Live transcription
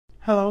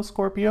Hello,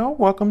 Scorpio.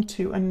 Welcome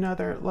to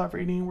another love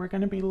reading. We're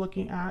going to be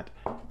looking at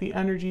the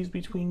energies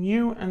between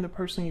you and the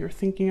person you're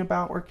thinking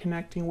about or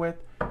connecting with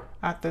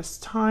at this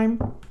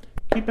time.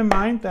 Keep in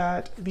mind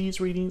that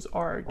these readings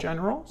are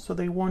general, so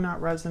they will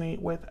not resonate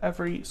with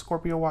every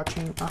Scorpio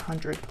watching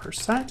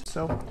 100%.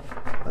 So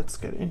let's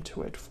get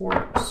into it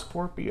for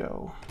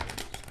Scorpio.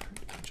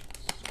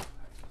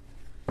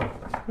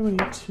 What do we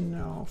need to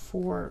know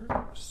for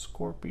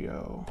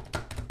Scorpio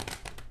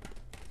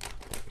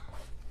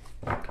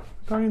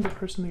regarding the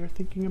person that you're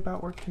thinking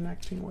about or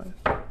connecting with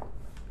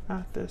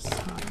at this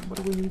time?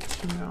 What do we need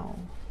to know?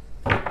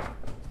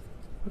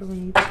 What do we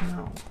need to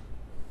know?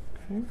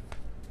 Okay.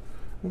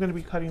 I'm going to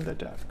be cutting the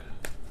deck.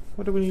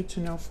 What do we need to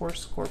know for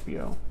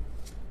Scorpio?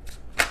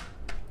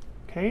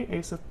 Okay,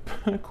 Ace of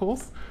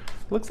Pentacles.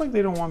 Looks like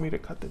they don't want me to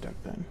cut the deck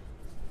then.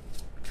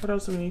 What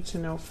else do we need to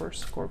know for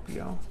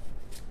Scorpio?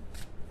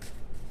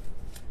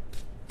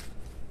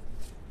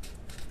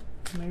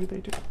 Maybe they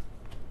do.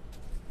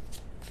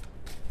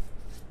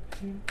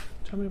 Okay,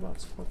 tell me about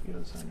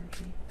Scorpio's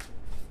energy.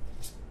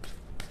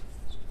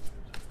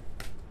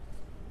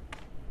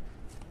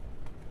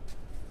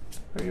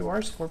 There you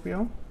are,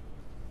 Scorpio.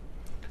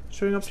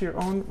 Showing up to your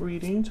own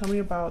reading. Tell me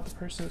about the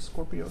person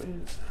Scorpio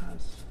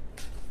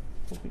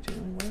will be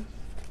dealing with.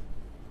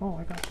 Oh,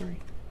 I got three.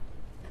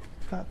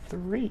 Got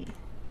three.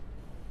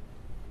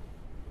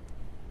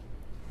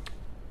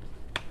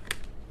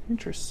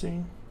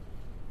 Interesting.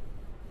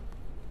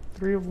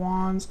 Three of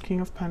Wands,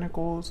 King of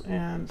Pentacles,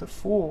 and the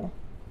Fool.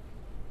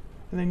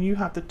 And then you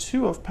have the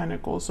Two of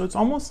Pentacles. So it's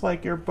almost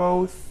like you're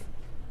both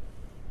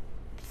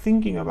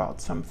thinking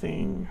about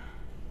something.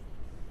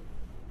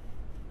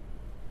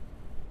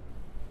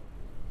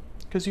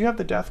 Because you have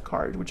the Death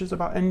card, which is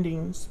about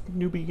endings,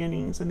 new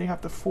beginnings, and they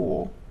have the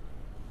Fool.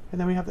 And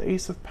then we have the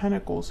Ace of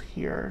Pentacles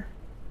here.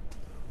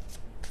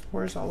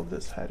 Where's all of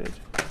this headed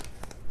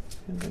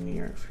in the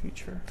near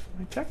future?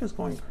 My deck is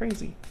going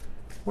crazy.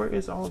 Where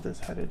is all of this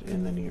headed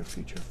in the near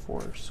future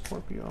for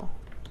Scorpio?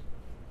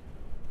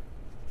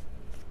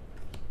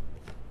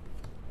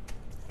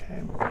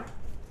 Okay.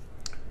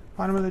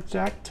 Bottom of the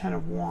deck, Ten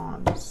of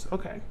Wands.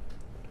 Okay.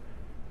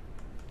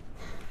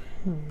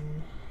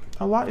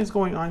 A lot is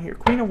going on here.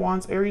 Queen of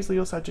Wands, Aries,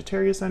 Leo,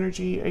 Sagittarius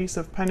energy, Ace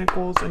of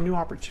Pentacles, a new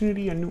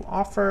opportunity, a new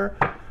offer.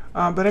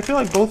 But I feel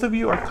like both of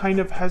you are kind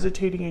of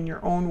hesitating in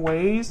your own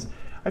ways.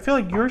 I feel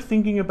like you're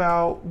thinking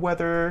about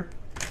whether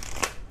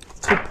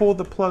to pull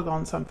the plug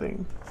on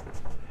something.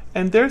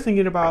 And they're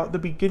thinking about the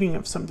beginning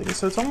of something.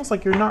 So it's almost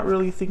like you're not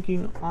really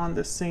thinking on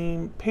the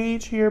same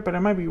page here, but I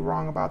might be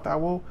wrong about that.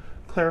 We'll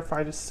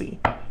clarify to see.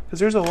 Because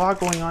there's a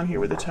lot going on here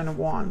with the Ten of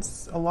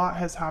Wands. A lot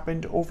has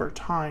happened over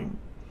time.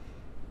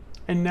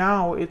 And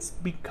now it's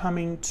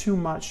becoming too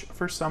much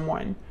for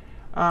someone.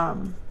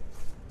 Tell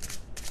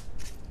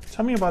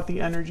me about the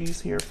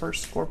energies here for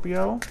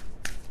Scorpio.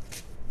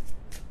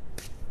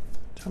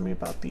 Tell me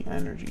about the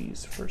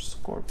energies for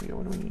Scorpio.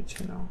 What do we need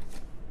to know?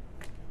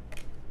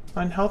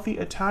 Unhealthy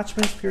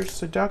attachments, pure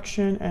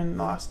seduction, and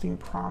lasting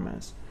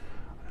promise.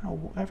 I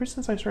don't know. Ever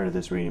since I started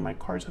this reading, my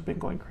cards have been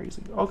going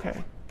crazy.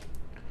 Okay.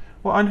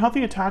 Well,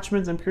 unhealthy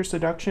attachments and pure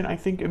seduction, I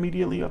think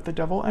immediately of the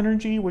Devil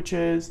energy, which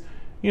is,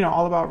 you know,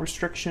 all about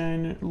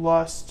restriction,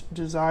 lust,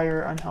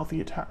 desire,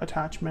 unhealthy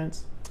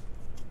attachments,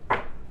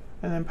 and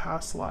then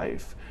past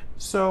life.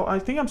 So I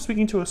think I'm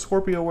speaking to a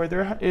Scorpio where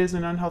there is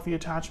an unhealthy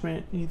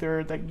attachment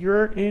either that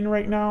you're in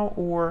right now,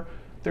 or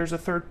there's a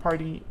third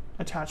party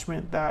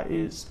attachment that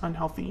is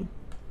unhealthy.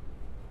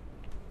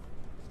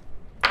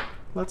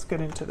 Let's get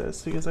into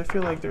this because I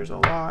feel like there's a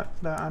lot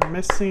that I'm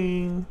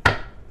missing.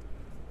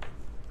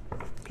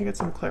 Can I get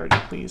some clarity,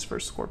 please, for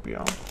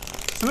Scorpio?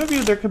 Some of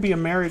you, there could be a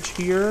marriage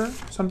here,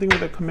 something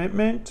with a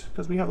commitment,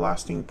 because we have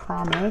lasting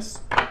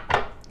promise.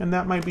 And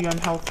that might be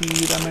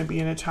unhealthy, that might be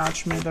an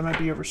attachment, that might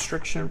be a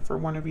restriction for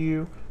one of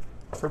you,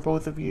 for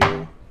both of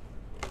you.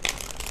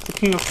 The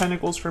King of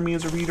Pentacles for me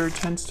as a reader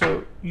tends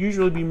to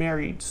usually be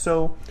married,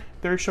 so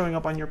they're showing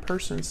up on your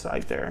person's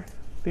side there.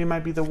 They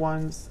might be the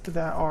ones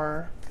that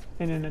are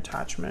in an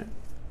attachment.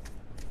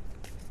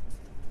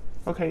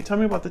 Okay, tell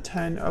me about the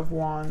Ten of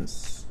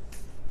Wands.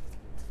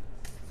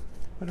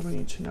 What do we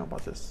need to know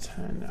about this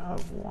Ten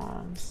of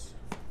Wands?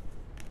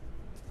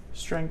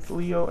 Strength,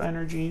 Leo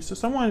energy. So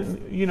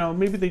someone, you know,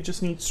 maybe they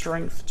just need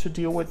strength to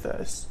deal with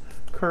this,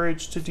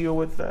 courage to deal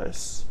with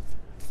this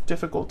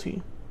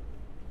difficulty.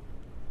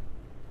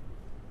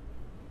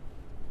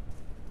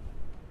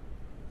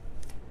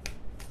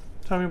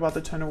 Tell me about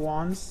the Ten of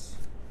Wands.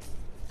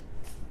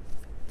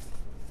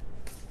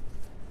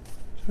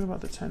 Tell me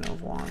about the Ten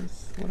of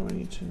Wands. What do we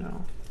need to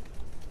know?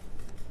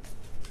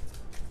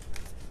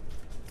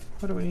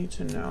 What do we need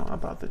to know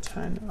about the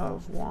Ten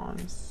of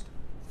Wands?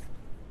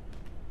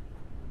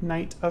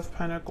 Knight of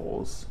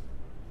Pentacles.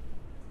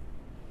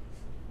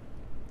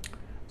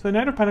 So the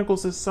Knight of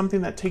Pentacles is something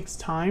that takes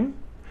time.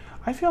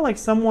 I feel like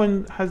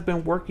someone has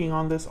been working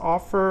on this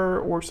offer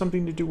or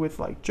something to do with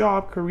like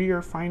job,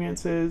 career,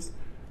 finances.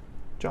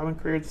 Job and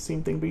career, the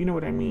same thing, but you know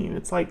what I mean.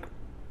 It's like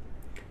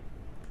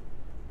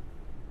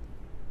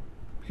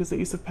because the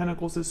Ace of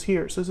Pentacles is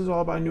here. So this is all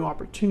about a new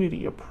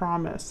opportunity, a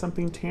promise,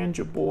 something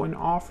tangible, an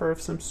offer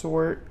of some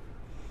sort.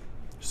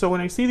 So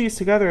when I see these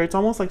together, it's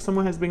almost like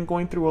someone has been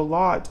going through a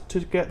lot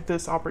to get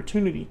this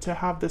opportunity, to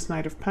have this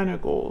Knight of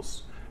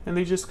Pentacles. And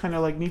they just kind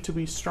of like need to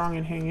be strong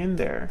and hang in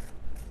there.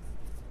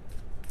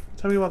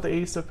 Tell me about the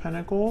Ace of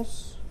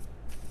Pentacles.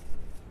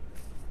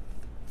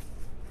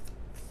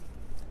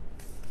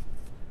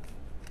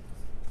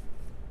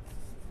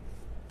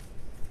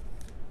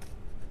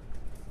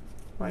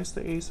 Why is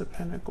the Ace of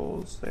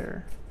Pentacles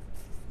there?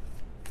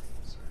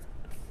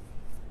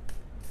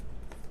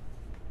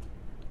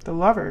 The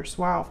Lovers,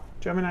 wow.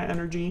 Gemini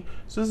energy.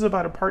 So this is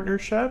about a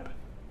partnership.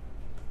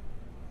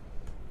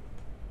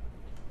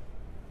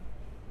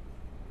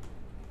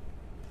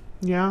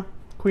 Yeah.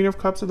 Queen of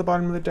Cups at the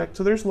bottom of the deck.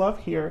 So there's love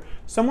here.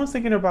 Someone's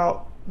thinking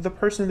about the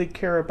person they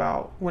care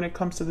about when it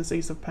comes to this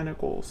Ace of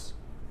Pentacles.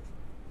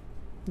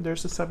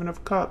 There's the Seven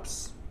of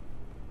Cups.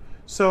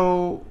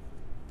 So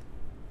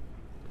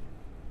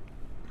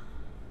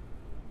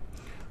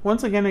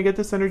once again, I get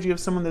this energy of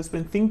someone that's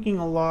been thinking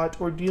a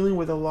lot or dealing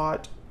with a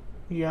lot.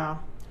 Yeah.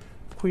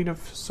 Queen of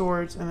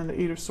Swords and then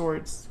the Eight of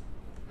Swords.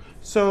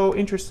 So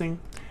interesting.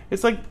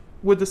 It's like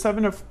with the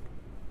Seven of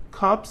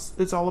Cups,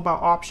 it's all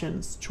about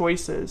options,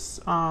 choices,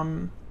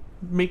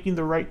 making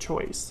the right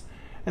choice.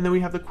 And then we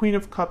have the Queen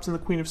of Cups and the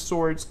Queen of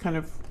Swords kind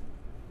of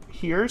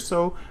here.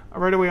 So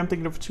right away I'm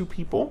thinking of two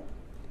people.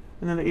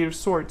 And then the Eight of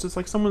Swords. It's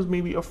like someone's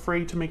maybe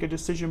afraid to make a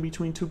decision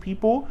between two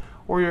people,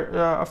 or you're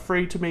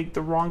afraid to make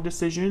the wrong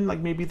decision. Like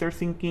maybe they're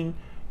thinking,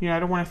 you know, I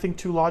don't want to think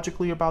too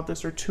logically about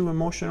this or too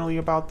emotionally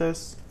about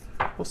this.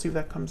 We'll see if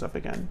that comes up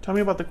again. Tell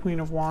me about the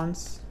Queen of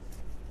Wands.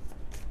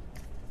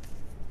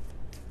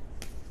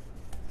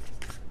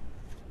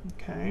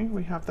 Okay,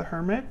 we have the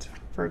Hermit,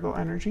 Virgo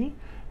energy,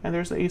 and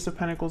there's the Ace of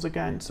Pentacles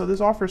again. So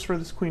this offers for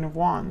this Queen of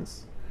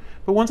Wands.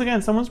 But once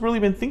again, someone's really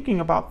been thinking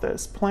about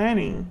this,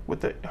 planning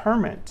with the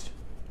Hermit.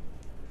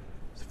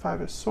 It's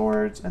Five of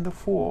Swords and the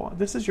Fool.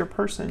 This is your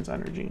person's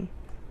energy.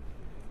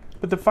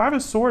 But the Five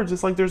of Swords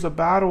is like there's a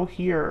battle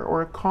here,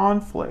 or a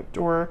conflict,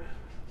 or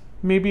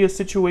maybe a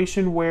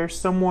situation where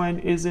someone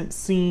isn't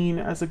seen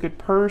as a good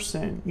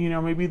person. You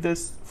know, maybe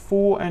this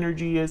Fool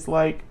energy is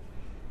like,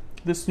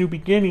 this new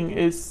beginning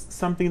is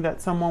something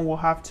that someone will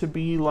have to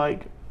be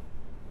like,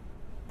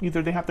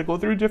 either they have to go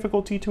through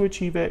difficulty to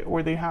achieve it,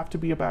 or they have to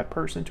be a bad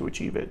person to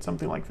achieve it,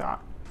 something like that.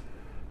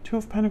 Two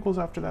of Pentacles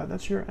after that,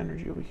 that's your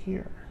energy over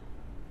here.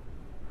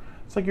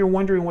 It's like you're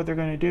wondering what they're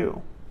going to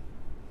do.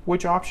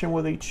 Which option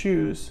will they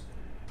choose?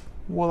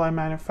 Will I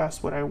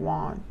manifest what I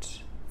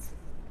want?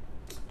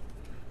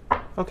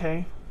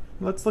 Okay,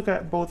 let's look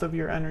at both of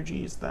your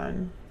energies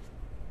then.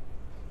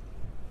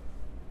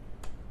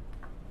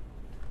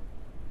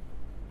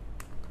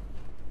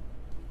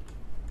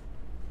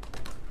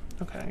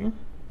 Okay,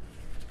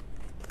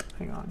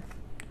 hang on.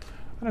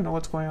 I don't know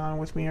what's going on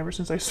with me ever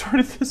since I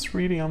started this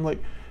reading. I'm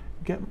like,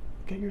 get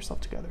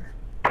yourself together.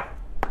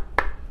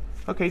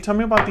 Okay, tell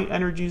me about the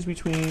energies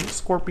between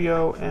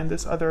Scorpio and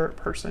this other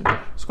person.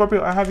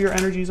 Scorpio, I have your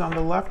energies on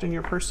the left and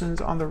your person's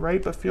on the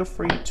right, but feel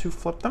free to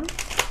flip them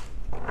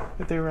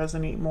if they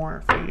resonate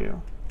more for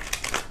you.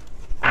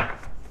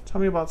 Tell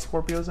me about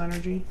Scorpio's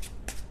energy.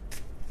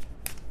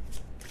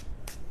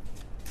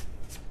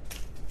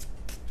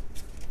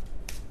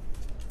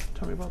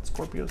 Tell me about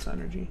Scorpio's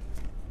energy.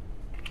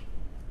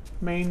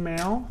 Main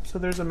male. So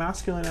there's a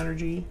masculine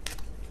energy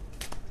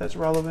that's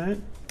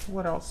relevant.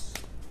 What else?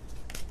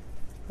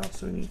 What else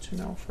do we need to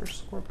know for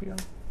Scorpio?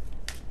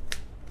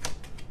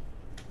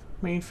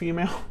 Main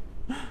female.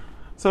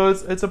 So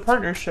it's a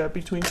partnership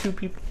between two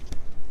people.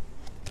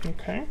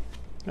 Okay.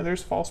 And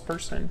there's false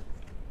person.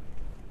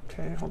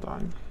 Okay, hold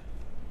on.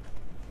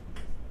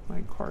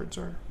 My cards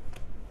are...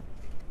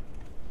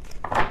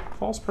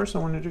 False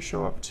person wanted to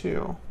show up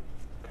too.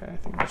 Okay, I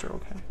think these are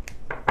okay.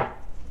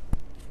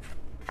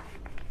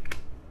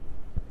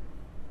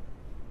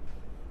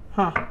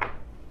 Huh.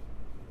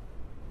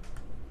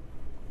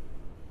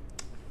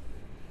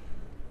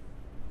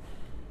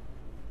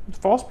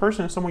 False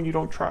person is someone you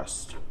don't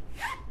trust.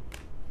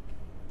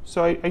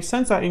 So I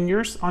sense that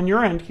on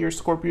your end here,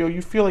 Scorpio,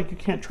 you feel like you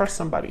can't trust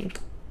somebody.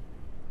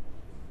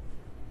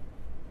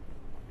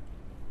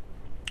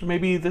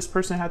 Maybe this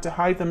person had to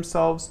hide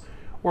themselves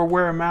or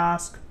wear a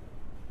mask,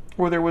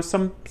 or there was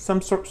some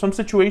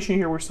situation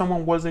here where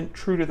someone wasn't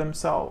true to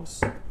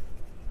themselves.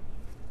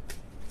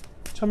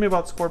 Tell me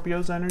about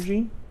Scorpio's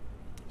energy.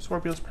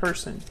 Scorpio's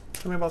person.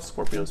 Tell me about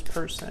Scorpio's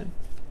person.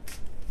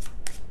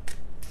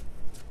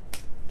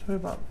 Tell me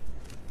about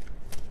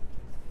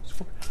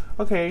Scorpio.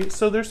 Okay,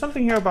 so there's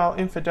something here about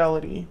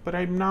infidelity, but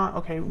I'm not...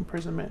 Okay,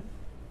 imprisonment.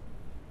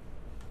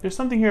 There's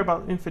something here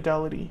about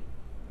infidelity.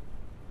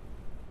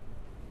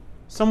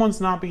 Someone's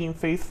not being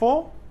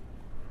faithful,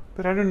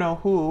 but I don't know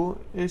who.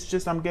 It's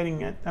just I'm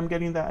getting it. I'm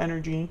getting that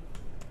energy.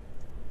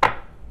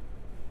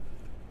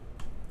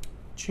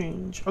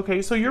 Change.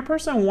 Okay, so your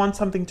person wants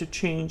something to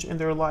change in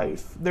their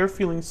life. They're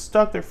feeling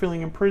stuck. They're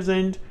feeling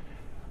imprisoned.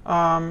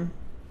 I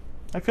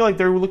feel like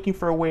they're looking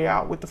for a way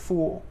out with the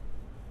Fool.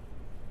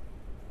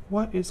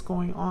 What is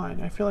going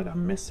on? I feel like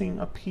I'm missing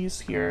a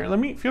piece here.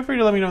 Feel free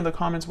to let me know in the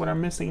comments what I'm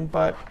missing,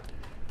 but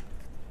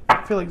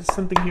I feel like there's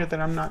something here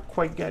that I'm not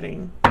quite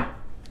getting. Can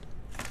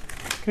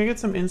I get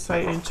some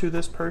insight into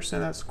this person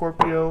that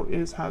Scorpio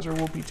is, has, or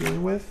will be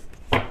dealing with?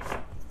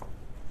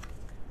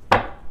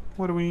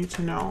 What do we need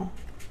to know?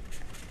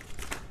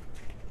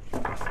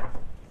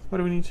 What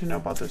do we need to know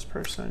about this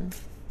person?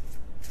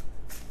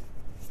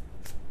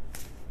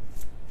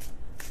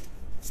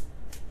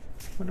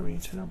 What do we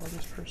need to know about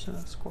this person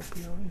that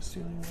Scorpio is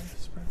dealing with?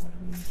 Spirit, what do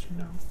we need to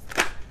know?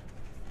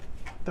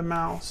 The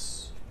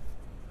mouse.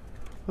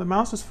 The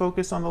mouse is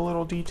focused on the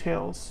little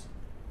details.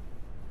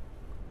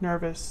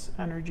 Nervous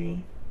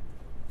energy.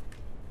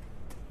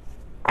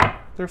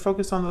 They're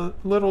focused on the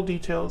little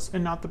details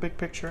and not the big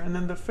picture. And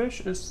then the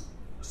fish is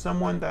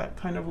someone that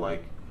kind of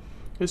like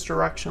is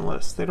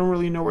directionless. They don't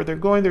really know where they're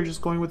going. They're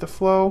just going with the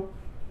flow.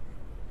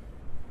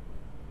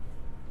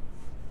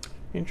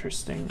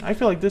 Interesting. I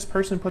feel like this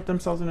person put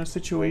themselves in a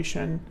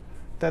situation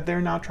that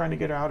they're now trying to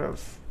get out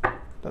of.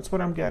 That's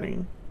what I'm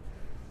getting.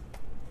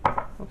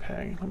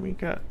 Okay, let me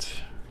get...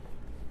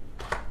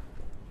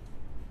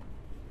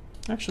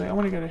 Actually, I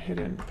want to get a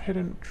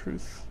hidden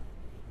truth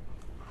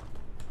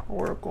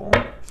oracle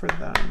for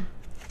them.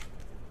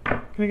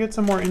 Can I get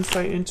some more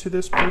insight into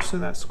this person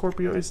that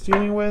Scorpio is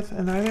dealing with?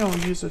 And I will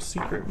use a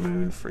secret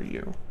moon for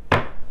you.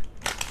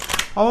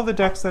 All of the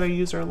decks that I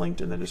use are linked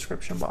in the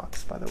description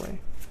box, by the way.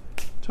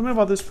 Tell me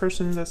about this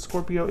person that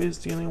Scorpio is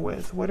dealing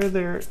with. What are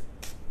their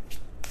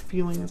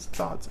feelings,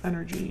 thoughts,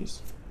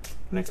 energies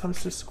when it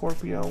comes to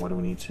Scorpio? What do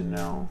we need to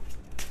know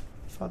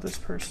about this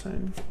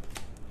person?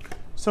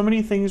 So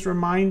many things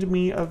remind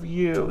me of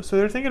you. So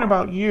they're thinking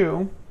about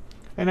you,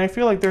 and I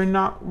feel like they're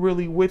not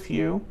really with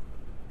you.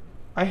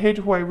 I hate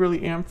who I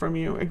really am from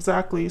you.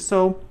 Exactly.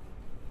 So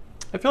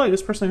I feel like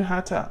this person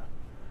had to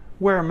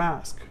wear a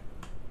mask.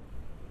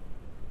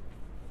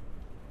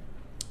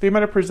 They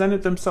might have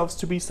presented themselves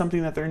to be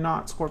something that they're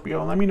not,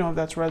 Scorpio. Let me know if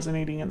that's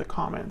resonating in the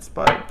comments,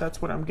 but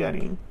that's what I'm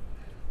getting.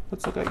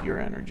 Let's look at your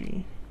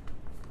energy.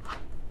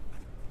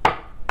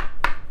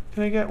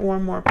 Can I get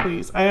one more,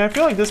 please? I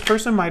feel like this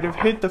person might have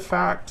hid the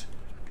fact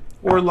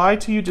or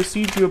lied to you,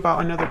 deceived you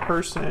about another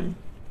person.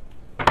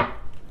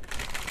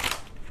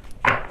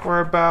 Or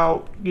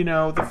about, you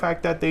know, the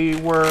fact that they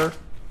were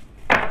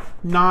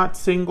not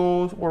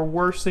single or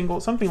were single,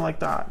 something like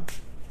that.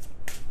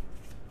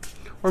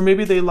 Or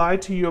maybe they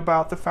lied to you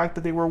about the fact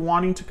that they were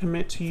wanting to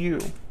commit to you.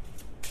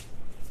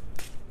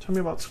 Tell me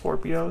about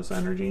Scorpio's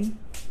energy.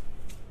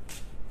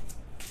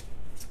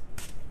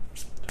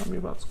 Tell me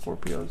about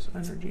Scorpio's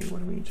energy.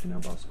 What do we need to know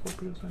about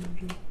Scorpio's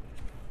energy?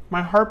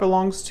 My heart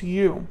belongs to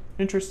you.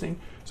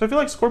 Interesting. So I feel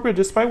like Scorpio,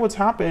 despite what's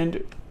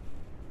happened,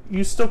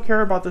 you still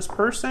care about this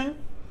person.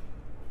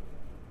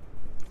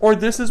 Or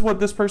this is what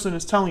this person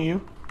is telling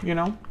you, you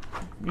know.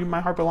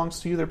 My heart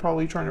belongs to you. They're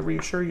probably trying to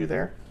reassure you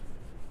there.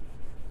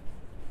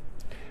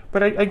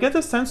 But I get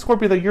the sense,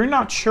 Scorpio, that you're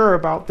not sure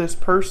about this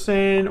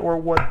person or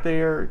what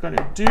they're going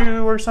to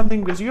do or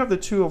something, because you have the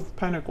Two of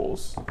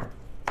Pentacles.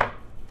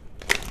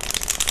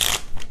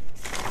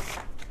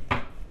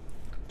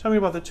 Tell me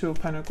about the Two of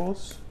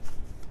Pentacles.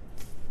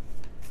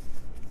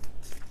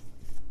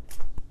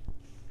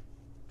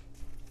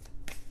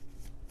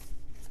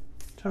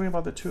 Tell me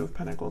about the Two of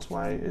Pentacles.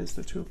 Why is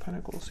the Two of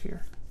Pentacles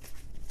here?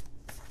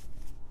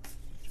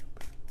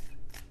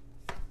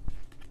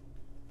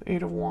 The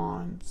Eight of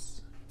Wands.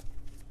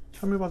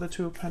 Tell me about the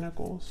Two of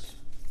Pentacles.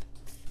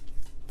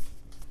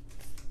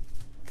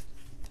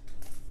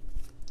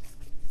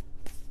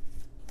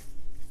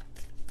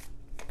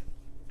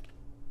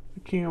 The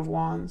King of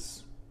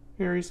Wands.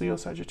 Aries, Leo,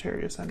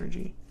 Sagittarius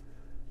energy.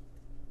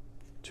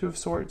 Two of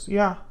Swords.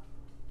 Yeah.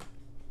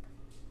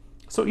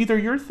 So either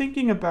you're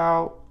thinking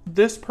about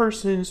this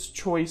person's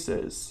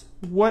choices.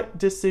 What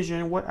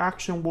decision, what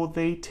action will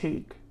they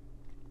take?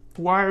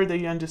 Why are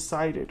they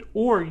undecided?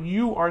 Or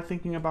you are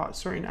thinking about a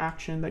certain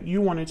action that you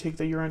want to take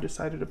that you're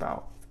undecided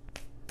about.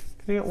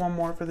 Can I get one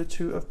more for the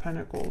Two of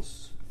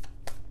Pentacles?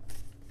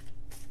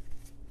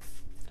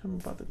 Tell me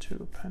about the Two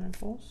of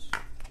Pentacles.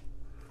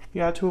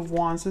 Yeah, Two of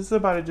Wands. This is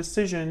about a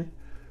decision.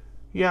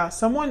 Yeah,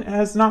 someone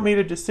has not made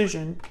a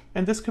decision.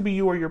 And this could be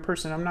you or your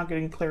person. I'm not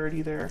getting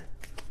clarity there.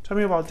 Tell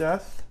me about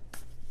death.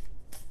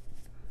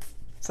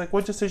 It's like,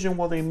 what decision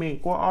will they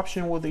make? What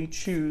option will they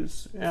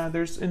choose?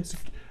 There's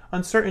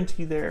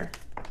uncertainty there.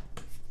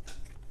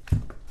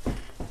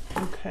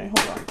 Okay,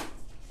 hold on.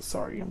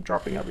 Sorry, I'm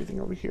dropping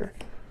everything over here.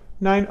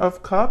 Nine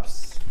of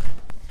Cups.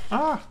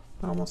 Ah,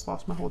 I almost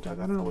lost my whole deck.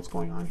 I don't know what's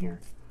going on here.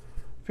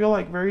 I feel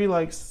like very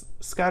like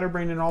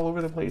scatterbrained and all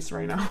over the place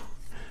right now.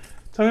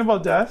 Tell me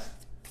about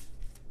death.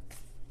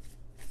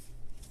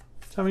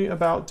 Tell me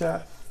about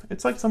death.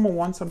 It's like someone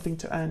wants something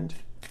to end.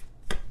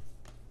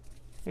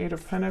 Eight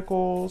of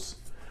Pentacles.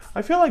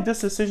 I feel like this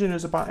decision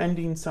is about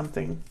ending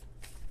something.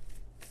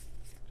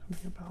 Tell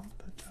me about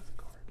the Death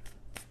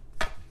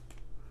card.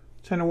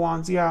 Ten of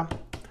Wands, yeah.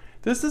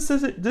 This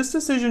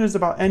decision is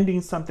about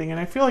ending something, and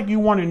I feel like you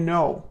want to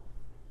know,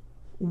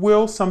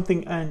 will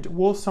something end?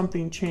 Will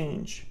something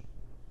change?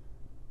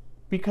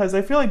 Because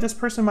I feel like this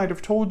person might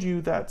have told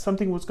you that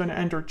something was going to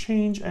end or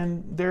change,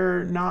 and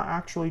they're not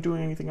actually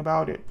doing anything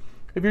about it.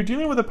 If you're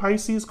dealing with a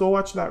Pisces, go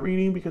watch that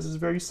reading because it's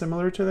very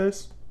similar to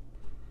this.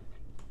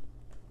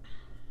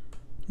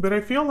 But I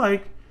feel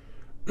like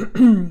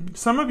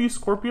some of you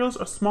Scorpios,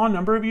 a small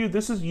number of you,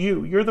 this is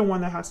you. You're the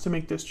one that has to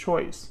make this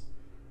choice.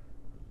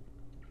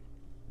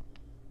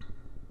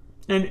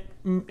 And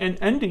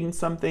ending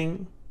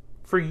something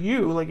for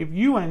you, like if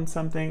you end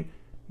something,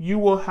 you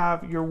will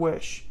have your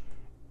wish.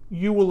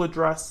 You will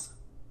address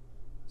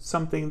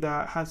something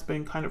that has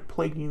been kind of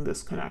plaguing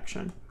this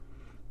connection.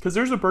 Because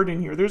there's a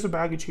burden here. There's a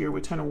baggage here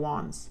with 10 of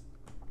Wands.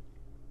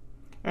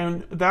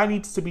 And that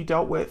needs to be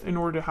dealt with in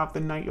order to have the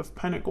Knight of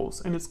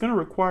Pentacles. And it's going to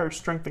require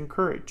strength and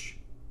courage.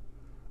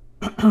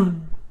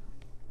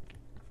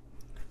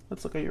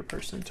 Let's look at your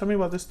person. Tell me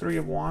about this 3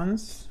 of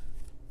Wands.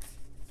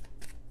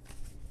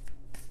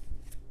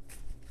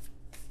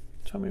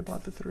 Tell me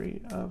about the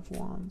 3 of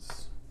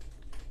Wands.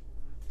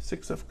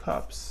 6 of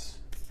Cups.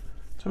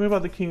 Tell me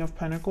about the King of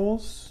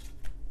Pentacles.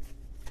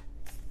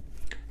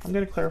 I'm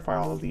going to clarify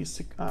all of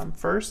these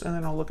first, and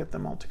then I'll look at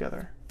them all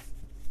together.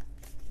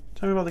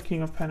 Tell me about the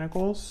King of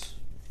Pentacles.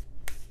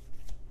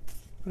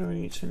 What do we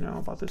need to know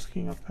about this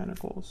King of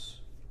Pentacles?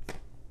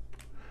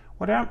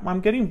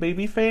 I'm getting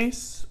baby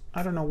face.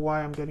 I don't know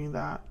why I'm getting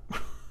that.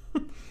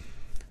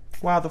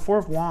 Wow, the 4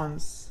 of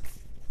Wands.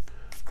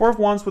 4 of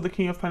Wands with the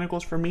King of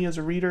Pentacles for me as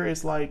a reader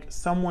is like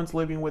someone's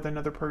living with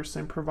another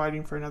person,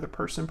 providing for another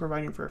person,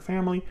 providing for a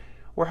family,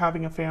 or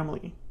having a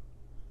family.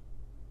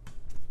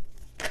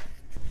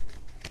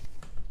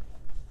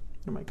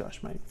 Oh my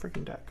gosh, my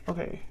freaking deck.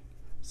 Okay.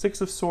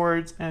 6 of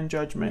Swords and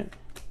Judgment.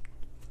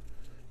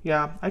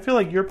 Yeah, I feel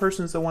like your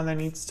person's the one that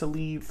needs to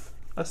leave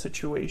a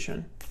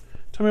situation.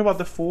 Tell me about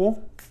the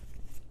Fool.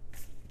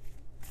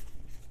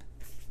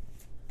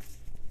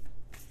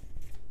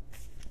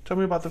 Tell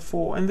me about the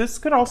Fool. And this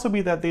could also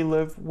be that they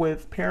live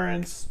with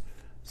parents,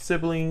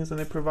 siblings, and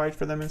they provide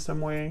for them in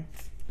some way.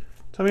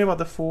 Tell me about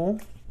the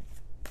Fool.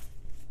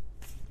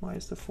 Why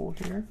is the Fool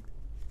here?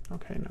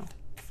 Okay, no.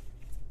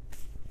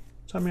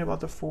 Tell me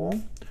about the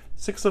Fool.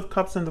 6 of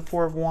Cups and the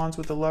 4 of Wands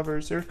with the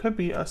Lovers. There could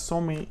be a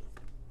soulmate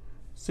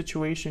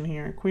situation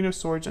here. Queen of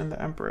Swords and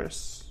the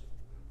Empress.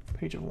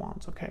 Page of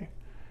Wands. Okay.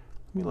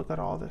 Let me look at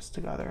all this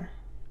together.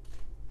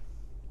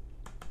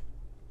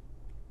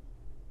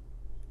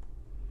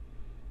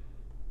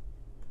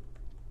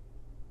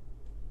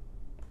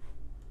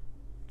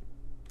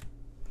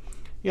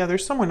 Yeah,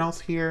 there's someone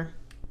else here.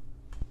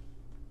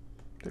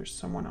 There's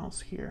someone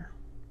else here.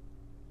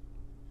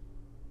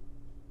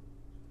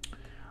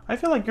 I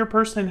feel like your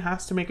person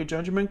has to make a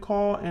judgment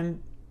call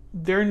and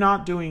they're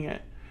not doing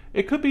it.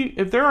 It could be,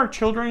 if there are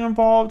children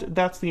involved,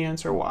 that's the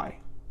answer why.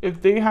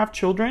 If they have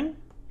children,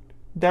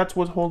 that's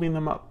what's holding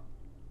them up.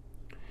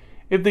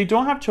 If they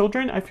don't have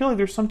children, I feel like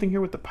there's something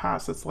here with the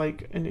past that's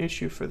like an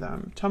issue for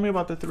them. Tell me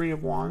about the 3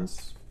 of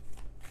Wands.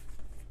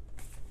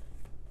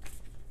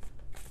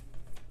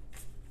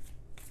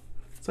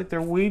 It's like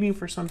they're waiting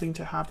for something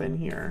to happen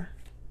here.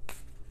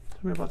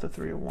 Tell me about the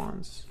 3 of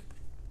Wands.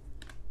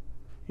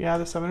 Yeah,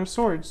 the 7 of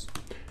Swords.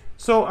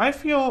 So I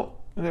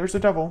feel there's a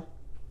Devil.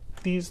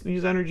 These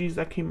energies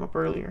that came up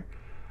earlier.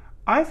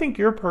 I think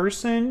your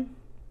person,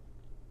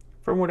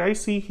 from what I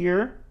see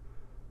here,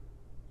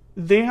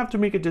 they have to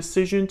make a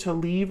decision to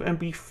leave and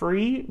be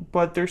free,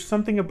 but there's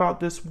something about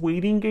this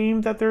waiting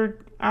game that they're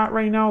at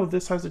right now,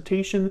 this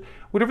hesitation,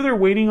 whatever they're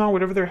waiting on,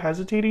 whatever they're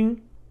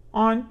hesitating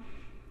on,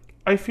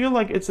 I feel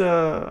like it's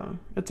an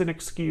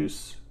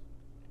excuse.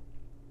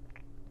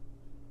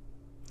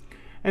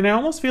 And I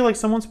almost feel like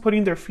someone's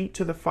putting their feet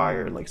to the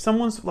fire, like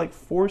someone's like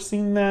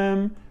forcing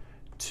them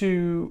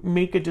to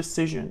make a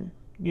decision,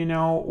 you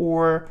know,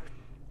 or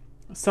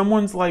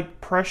someone's like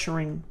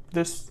pressuring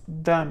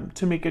them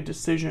to make a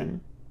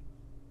decision.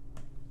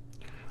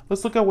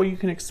 Let's look at what you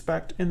can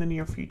expect in the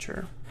near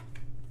future.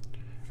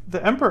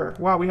 The Emperor.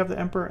 Wow, we have the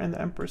Emperor and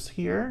the Empress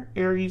here.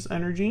 Aries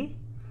energy.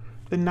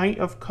 The Knight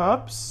of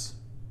Cups.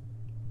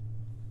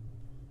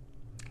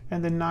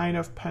 And the 9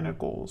 of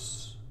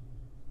Pentacles.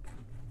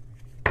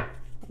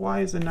 Why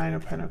is the 9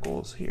 of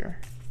Pentacles here?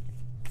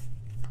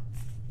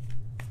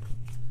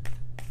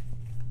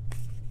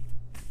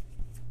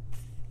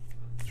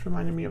 It's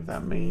reminding me of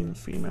that main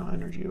female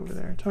energy over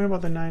there. Tell me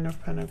about the 9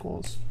 of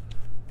Pentacles.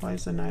 Why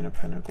is the 9 of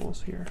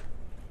Pentacles here?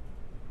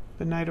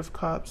 The Knight of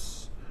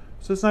Cups.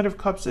 So this Knight of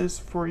Cups is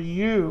for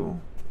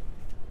you.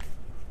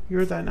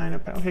 You're that 9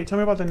 of Pentacles. Okay, tell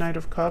me about the Knight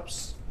of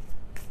Cups.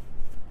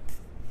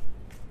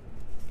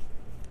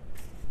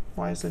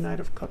 Why is the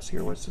Knight of Cups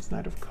here? What's this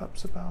Knight of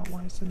Cups about?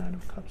 Why is the Knight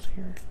of Cups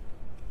here?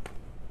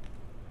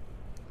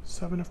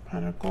 7 of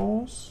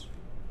Pentacles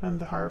and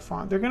the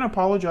Hierophant. They're going to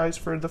apologize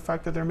for the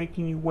fact that they're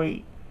making you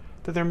wait,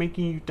 that they're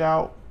making you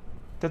doubt,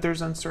 that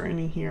there's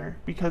uncertainty here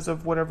because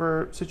of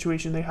whatever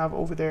situation they have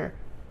over there.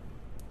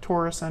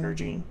 Taurus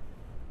energy.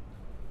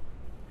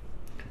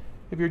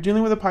 If you're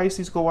dealing with a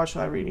Pisces, go watch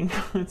that reading.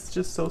 It's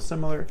just so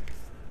similar.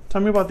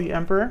 Tell me about the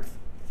Emperor.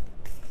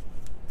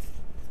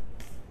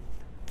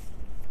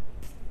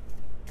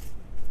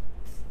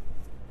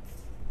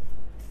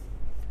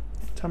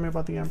 Tell me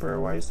about the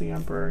Emperor. Why is the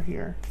Emperor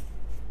here?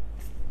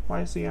 Why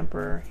is the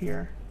Emperor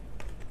here?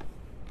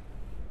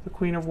 The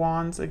Queen of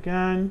Wands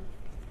again.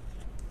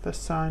 The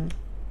Sun.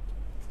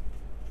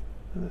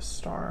 And the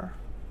Star.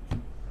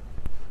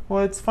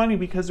 Well, it's funny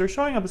because they're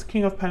showing up as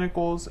King of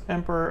Pentacles,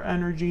 Emperor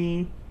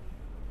energy.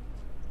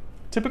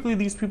 Typically,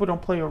 these people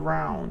don't play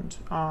around.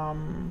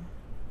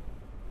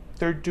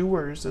 They're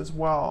doers as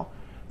well.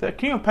 The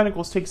King of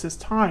Pentacles takes his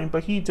time,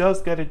 but he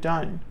does get it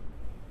done.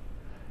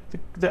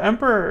 The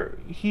Emperor,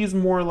 he's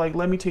more like,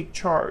 let me take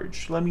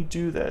charge. Let me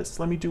do this.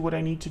 Let me do what I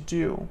need to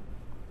do.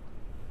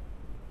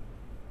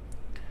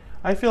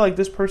 I feel like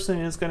this person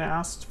is going to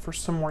ask for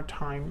some more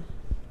time.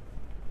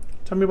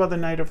 Tell me about the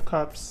Knight of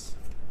Cups.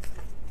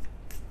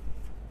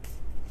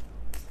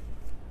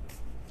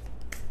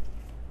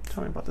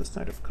 Tell me about this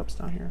Knight of Cups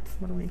down here.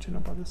 What do we need to know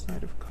about this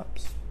Knight of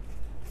Cups?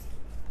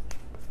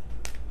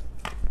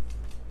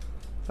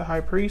 The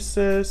High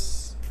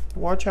Priestess.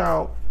 Watch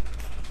out.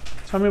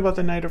 Tell me about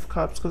the Knight of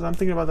Cups, because I'm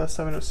thinking about that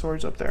Seven of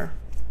Swords up there.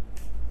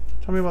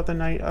 Tell me about the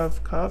Knight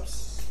of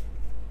Cups.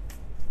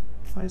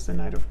 Why is the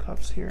Knight of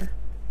Cups here?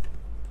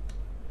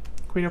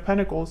 Queen of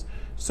Pentacles.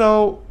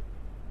 So,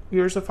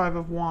 here's the Five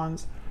of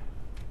Wands.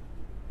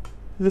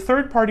 The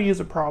third party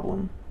is a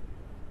problem.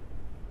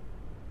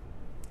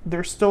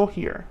 They're still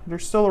here. They're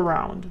still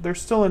around. They're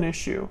still an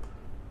issue.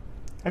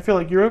 I feel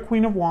like you're a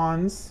Queen of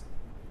Wands,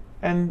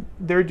 and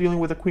they're dealing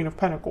with a Queen of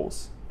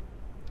Pentacles.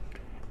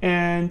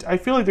 And I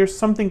feel like there's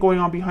something going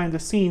on behind the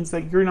scenes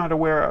that you're not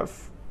aware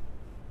of.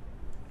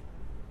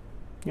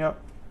 Yep.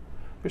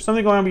 There's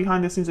something going on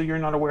behind the scenes that you're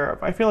not aware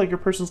of. I feel like your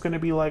person's going to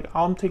be like,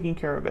 I'm taking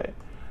care of it.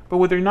 But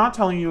what they're not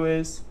telling you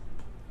is,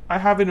 I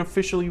haven't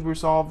officially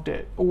resolved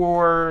it.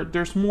 Or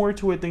there's more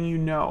to it than you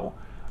know.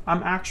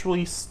 I'm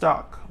actually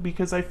stuck.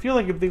 Because I feel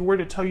like if they were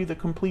to tell you the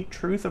complete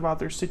truth about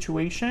their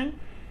situation,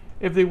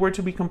 if they were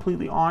to be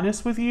completely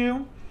honest with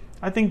you,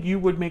 I think you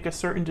would make a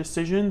certain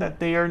decision that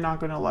they are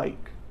not going to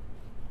like.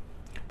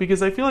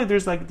 Because I feel like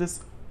there's like this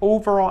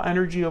overall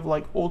energy of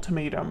like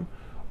ultimatum,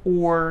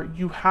 or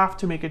you have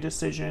to make a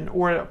decision,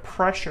 or a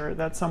pressure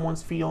that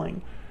someone's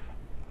feeling.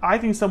 I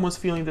think someone's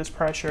feeling this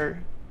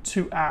pressure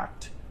to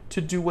act, to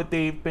do what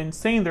they've been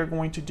saying they're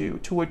going to do,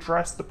 to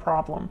address the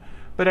problem.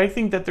 But I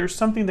think that there's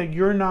something that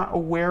you're not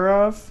aware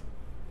of,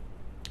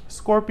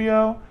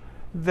 Scorpio,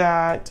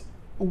 that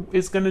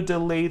is going to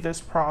delay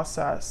this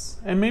process.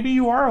 And maybe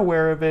you are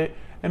aware of it,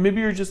 and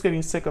maybe you're just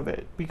getting sick of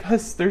it,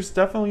 because there's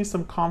definitely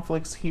some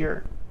conflicts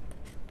here.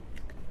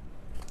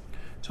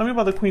 Tell me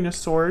about the Queen of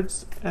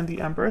Swords and the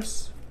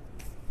Empress.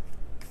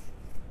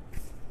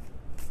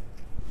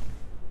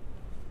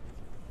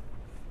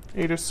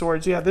 Eight of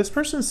Swords. Yeah, this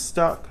person's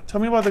stuck. Tell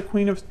me about the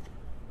Queen of...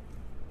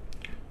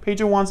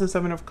 Page of Wands and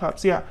Seven of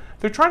Cups. Yeah,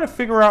 they're trying to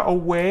figure out a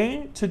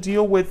way to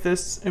deal with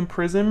this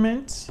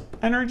imprisonment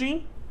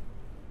energy.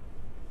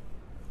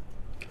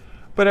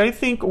 But I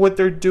think what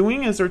they're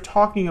doing is they're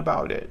talking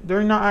about it.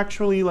 They're not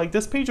actually, like,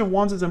 this Page of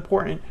Wands is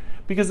important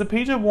because the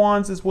Page of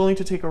Wands is willing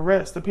to take a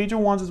risk. The Page of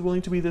Wands is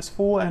willing to be this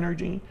full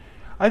energy.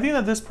 I think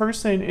that this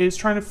person is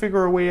trying to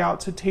figure a way out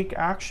to take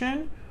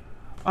action.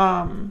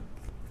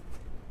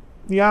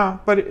 Yeah,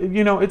 but,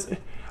 you know,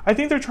 I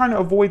think they're trying to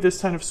avoid this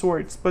Ten of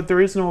Swords, but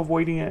there is no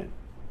avoiding it.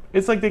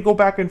 It's like they go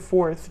back and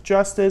forth.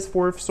 Justice,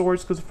 Four of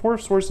Swords, because Four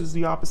of Swords is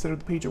the opposite of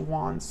the Page of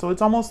Wands. So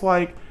it's almost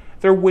like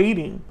they're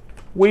waiting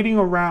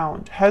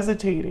around,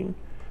 hesitating,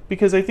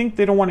 because I think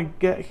they don't want to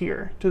get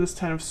here to this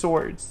Ten of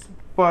Swords.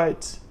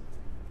 But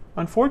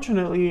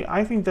unfortunately,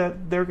 I think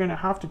that they're going to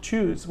have to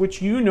choose,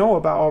 which you know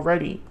about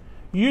already.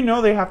 You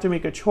know they have to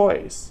make a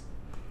choice.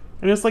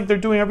 And it's like they're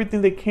doing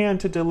everything they can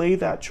to delay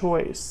that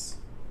choice,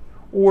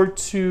 or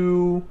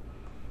to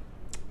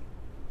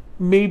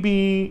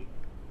maybe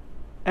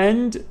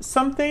end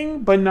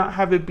something, but not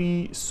have it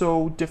be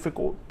so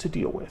difficult to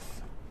deal with.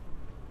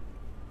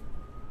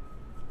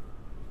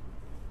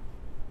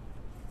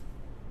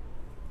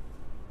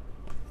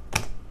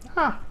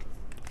 Let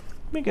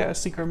me get a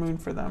secret moon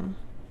for them,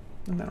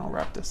 and then I'll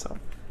wrap this up.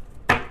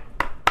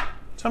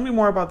 Tell me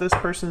more about this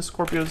person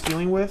Scorpio is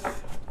dealing with.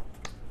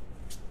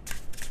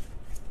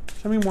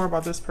 Tell me more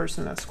about this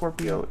person that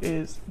Scorpio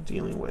is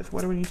dealing with.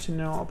 What do we need to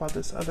know about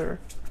this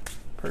other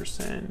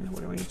person?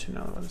 What do we need to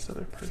know about this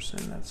other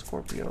person that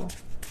Scorpio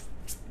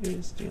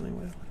is dealing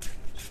with?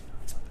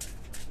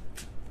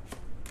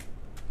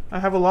 I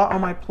have a lot on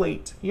my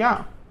plate.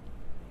 Yeah.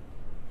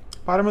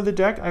 Bottom of the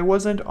deck, I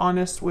wasn't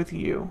honest with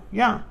you.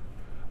 Yeah.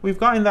 We've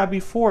gotten that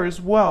before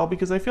as well,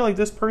 because I feel like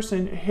this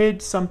person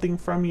hid something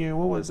from you.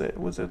 What was it?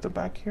 Was it the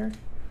back here?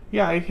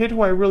 Yeah, I hid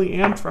who I really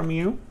am from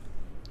you.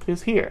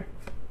 Is here.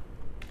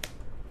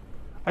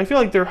 I feel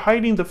like they're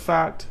hiding the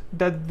fact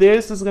that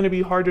this is going to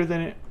be harder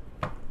than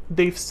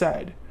they've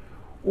said,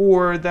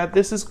 or that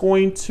this is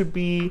going to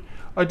be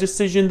a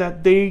decision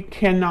that they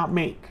cannot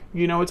make.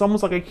 You know, it's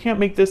almost like I can't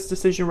make this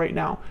decision right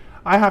now.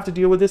 I have to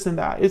deal with this and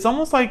that. It's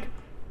almost like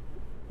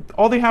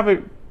all they have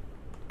are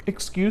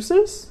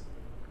excuses,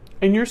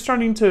 and you're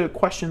starting to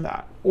question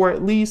that, or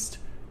at least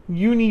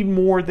you need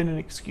more than an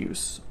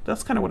excuse.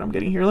 That's kind of what I'm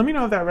getting here. Let me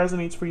know if that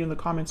resonates for you in the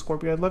comments,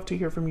 Scorpio. I'd love to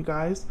hear from you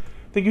guys.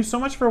 Thank you so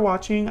much for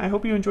watching. I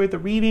hope you enjoyed the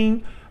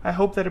reading. I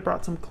hope that it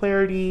brought some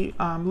clarity.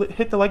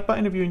 Hit the like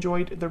button if you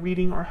enjoyed the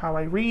reading or how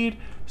I read.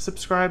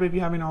 Subscribe if you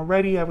haven't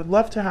already. I would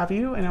love to have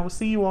you, and I will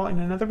see you all in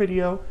another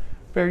video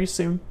very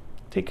soon.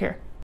 Take care.